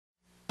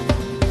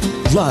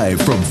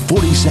Live from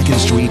 42nd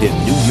Street in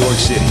New York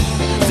City,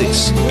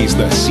 this is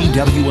the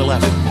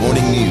CW11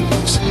 Morning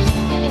News.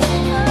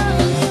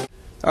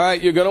 All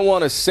right, you're going to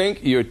want to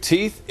sink your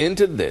teeth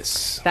into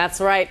this. That's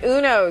right.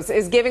 Uno's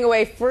is giving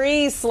away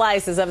free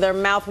slices of their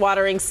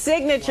mouth-watering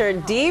signature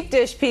deep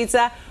dish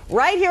pizza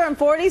right here on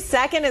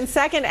 42nd and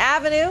 2nd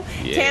Avenue.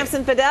 Yeah.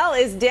 Tamsin Fidel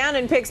is down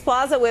in Pix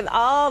Plaza with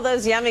all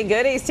those yummy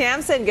goodies.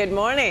 Tamsin, good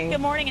morning.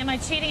 Good morning. Am I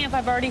cheating if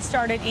I've already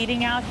started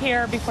eating out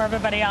here before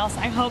everybody else?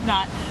 I hope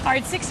not. All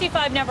right,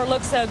 65 never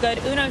looked so good.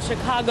 Uno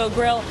Chicago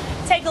Grill.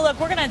 Take a look.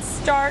 We're going to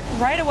start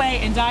right away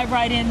and dive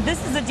right in.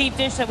 This is a deep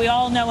dish that we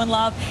all know and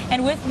love.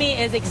 And with me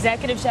is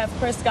Executive Chef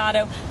Chris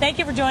Gatto. Thank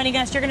you for joining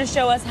us. You're going to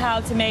show us how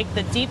to make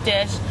the deep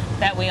dish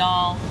that we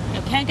all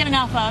can't get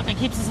enough of and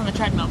keeps us on the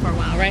treadmill for a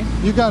while, right?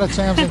 You got it,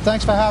 Tamsin.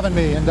 Thanks for having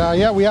me. And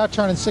yeah, we are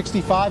turning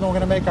 65 and we're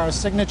going to make our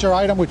signature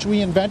item, which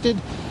we invented.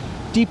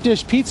 Deep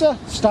dish pizza.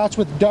 Starts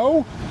with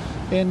dough.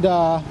 And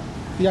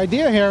the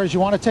idea here is you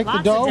want to take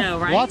the dough,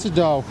 right? Lots of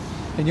dough,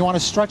 and you want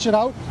to stretch it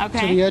out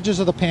to the edges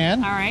of the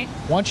pan. All right.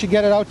 Once you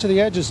get it out to the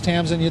edges,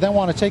 Tamsin, you then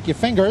want to take your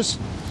fingers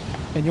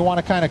and you want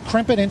to kind of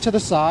crimp it into the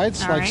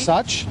sides like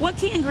such. What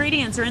key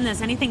ingredients are in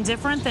this? Anything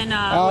different than...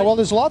 well,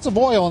 there's lots of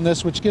oil in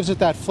this, which gives it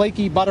that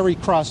flaky, buttery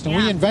crust. And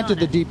yeah, we invented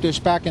the deep dish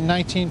back in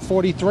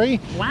 1943.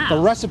 Wow. The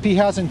recipe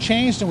hasn't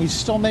changed, and we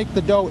still make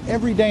the dough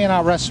every day in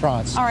our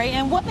restaurants. All right,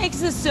 and what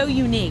makes this so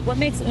unique? What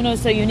makes Uno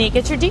so unique?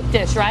 It's your deep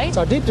dish, right? It's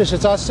our deep dish.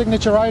 It's our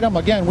signature item.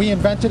 Again, we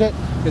invented it.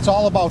 It's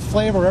all about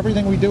flavor.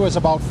 Everything we do is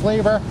about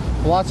flavor.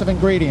 Lots of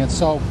ingredients.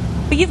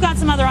 But you've got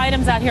some other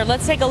items out here.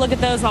 Let's take a look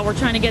at those while we're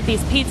trying to get these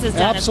pizzas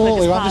done.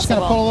 Absolutely. As quick as I'm just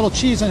going to put a little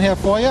cheese in here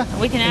for you.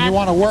 We can add you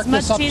want to work as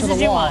much this up cheese to the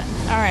as you wall. want.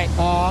 All right.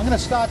 I'm going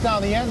to start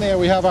down the end there.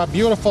 We have our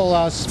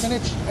beautiful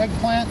spinach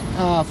eggplant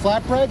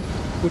flatbread,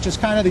 which is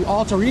kind of the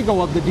alter ego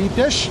of the deep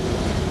dish.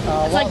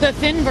 It's like the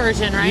thin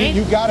version, right?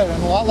 You got it,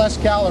 and a lot less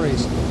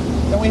calories.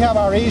 Then we have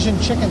our Asian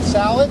chicken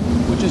salad,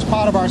 which is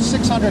part of our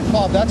 600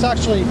 club. That's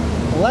actually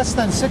less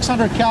than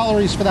 600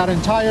 calories for that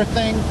entire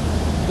thing.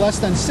 Less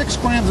than 6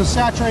 grams of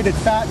saturated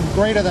fat and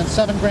greater than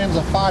 7 grams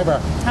of fiber.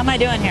 How am I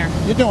doing here?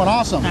 You're doing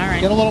awesome. All right.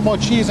 Get a little more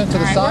cheese into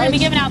the sides. We're going to be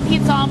giving out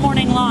pizza all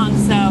morning long,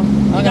 so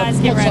you guys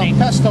get ready. Put some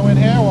pesto in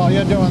here while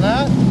you're doing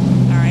that.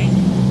 All right.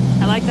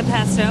 I like the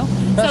pesto.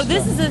 So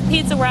this is the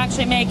pizza we're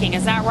actually making,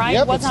 is that right?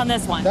 Yep, what's on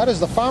this one? That is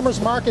the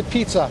Farmer's Market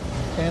pizza,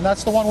 and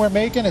that's the one we're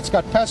making. It's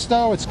got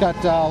pesto, it's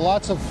got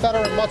lots of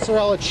feta and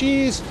mozzarella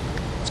cheese,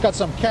 it's got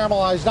some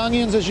caramelized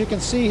onions, as you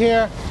can see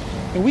here.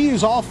 And we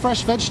use all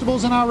fresh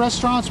vegetables in our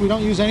restaurants. We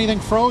don't use anything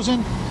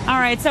frozen. All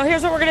right, so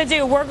here's what we're going to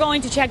do. We're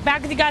going to check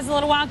back with you guys in a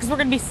little while because we're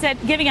going to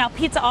be giving out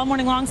pizza all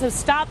morning long. So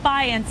stop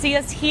by and see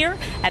us here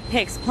at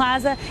Pix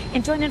Plaza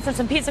and join in for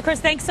some pizza. Chris,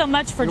 thanks so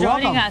much for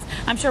joining us.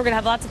 I'm sure we're going to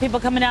have lots of people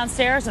coming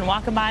downstairs and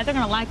walking by. They're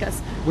going to like us.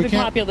 We're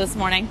popular this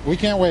morning. We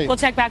can't wait. We'll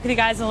check back with you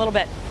guys in a little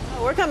bit.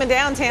 We're coming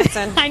down,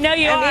 Tamsin. I know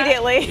you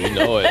immediately. are. You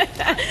know it.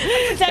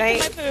 Protecting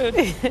my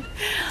food.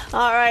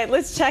 All right,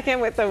 let's check in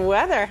with the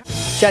weather.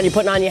 John, you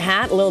putting on your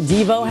hat? A little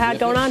Devo hat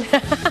going on?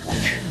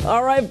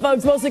 All right,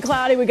 folks, mostly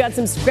cloudy. We got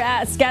some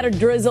scattered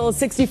drizzle,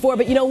 64.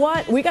 But you know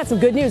what? We got some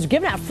good news. We're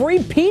giving out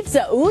free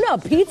pizza, Una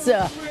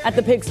Pizza, at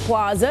the Pix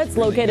Plaza. It's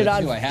located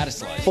on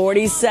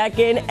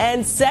 42nd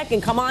and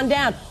 2nd. Come on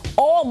down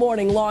all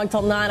morning long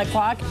till 9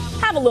 o'clock.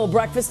 Have a little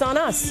breakfast on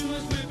us.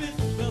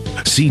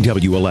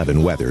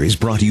 CW11 weather is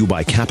brought to you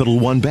by Capital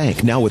One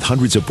Bank, now with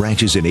hundreds of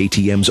branches and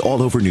ATMs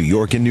all over New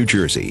York and New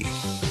Jersey.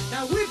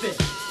 Now whip it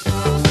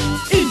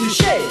into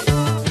shape.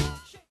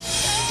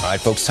 All right,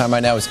 folks, time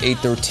right now is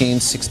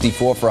 8:13,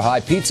 64 for a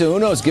high. Pizza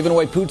Uno is giving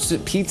away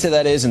pizza,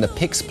 that is, in the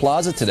Pix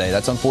Plaza today.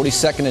 That's on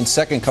 42nd and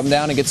 2nd. Come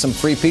down and get some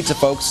free pizza,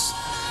 folks.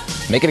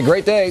 Make it a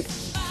great day.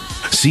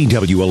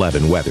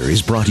 CW11 weather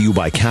is brought to you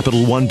by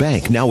Capital One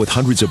Bank, now with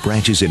hundreds of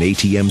branches and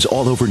ATMs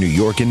all over New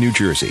York and New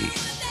Jersey.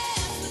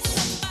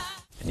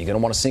 And you're going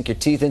to want to sink your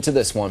teeth into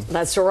this one.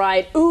 That's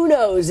right.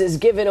 Uno's is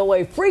giving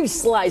away free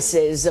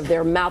slices of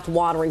their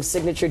mouth-watering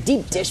signature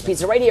deep dish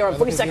pizza right here on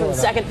 42nd and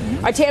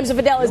 2nd. Our Tamsin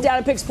Fidel is down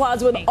at Pix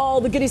Plaza with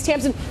all the goodies.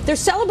 Tamsin, they're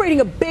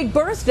celebrating a big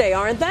birthday,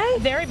 aren't they?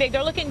 Very big.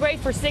 They're looking great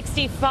for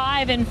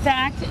 65. In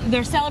fact,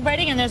 they're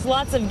celebrating, and there's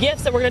lots of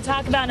gifts that we're going to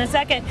talk about in a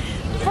second.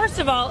 First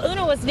of all,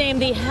 Uno was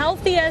named the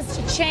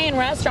healthiest chain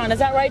restaurant. Is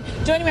that right?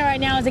 Joining me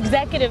right now is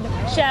Executive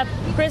Chef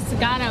Chris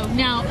Gatto.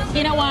 Now,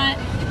 you know what?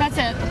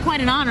 That's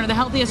quite an honor, the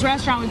healthiest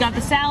restaurant. We've got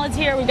the salads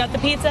here, we've got the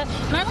pizza,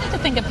 and I like to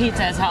think of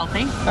pizza as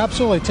healthy.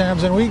 Absolutely,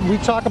 Tamsin. We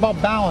talk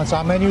about balance.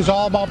 Our menu's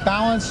all about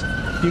balance.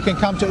 You can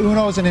come to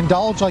Uno's and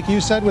indulge, like you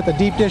said, with the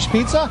deep dish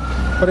pizza.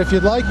 But if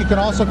you'd like, you can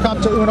also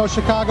come to Uno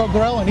Chicago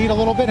Grill and eat a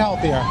little bit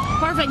healthier.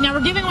 Perfect. Now,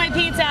 we're giving away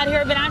pizza out here.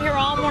 We've been out here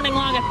all morning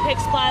long at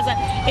Pix Plaza.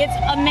 It's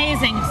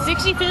amazing.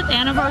 65th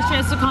anniversary,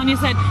 as Sukonya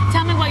said.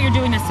 Tell me what you're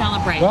doing to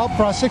celebrate. Well,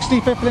 for our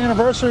 65th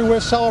anniversary, we're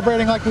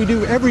celebrating like we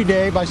do every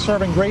day by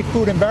serving great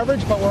food and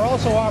beverage, but we're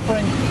also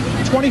offering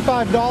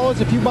 $25.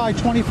 If you buy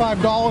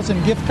 $25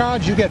 in gift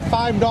cards, you get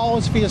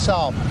 $5 for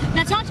yourself.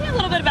 Now, talk to me a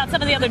little bit about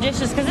some of the other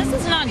dishes, because this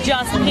is not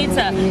just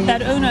pizza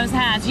that Uno's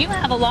has. You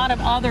have a lot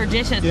of other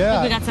dishes.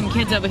 Yeah. We got some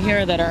kids over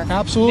here that are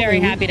absolutely very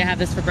happy to have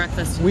this for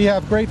breakfast. We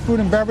have great food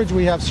and beverage.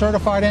 We have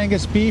certified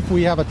Angus beef.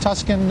 We have a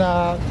Tuscan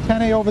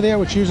penne over there,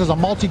 which uses a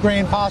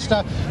multi-grain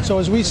pasta. So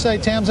as we say,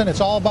 Tamsin,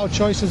 it's all about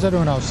choices at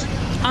Uno's.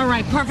 All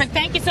right, perfect.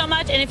 Thank you so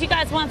much. And if you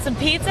guys want some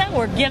pizza,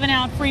 we're giving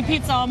out free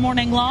pizza all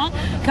morning long.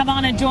 Come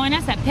on and join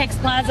us at Pix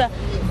Plaza.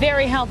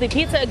 Very healthy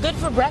pizza, good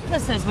for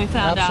breakfast, as we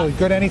found out. Absolutely,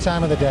 good any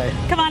time of the day.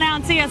 Come on out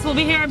and see us. We'll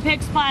be here in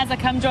Pix Plaza.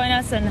 Come join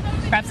us and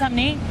grab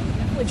something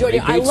to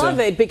eat. I love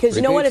it because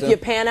you know what? If you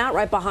pan out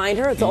right behind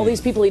her, it's all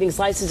these people eating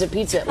slices of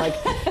pizza at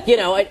at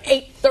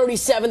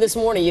 8:37 this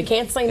morning. You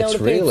can't say no to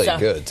pizza. It's really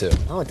good, too.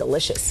 Oh,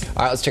 delicious.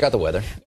 All right, let's check out the weather.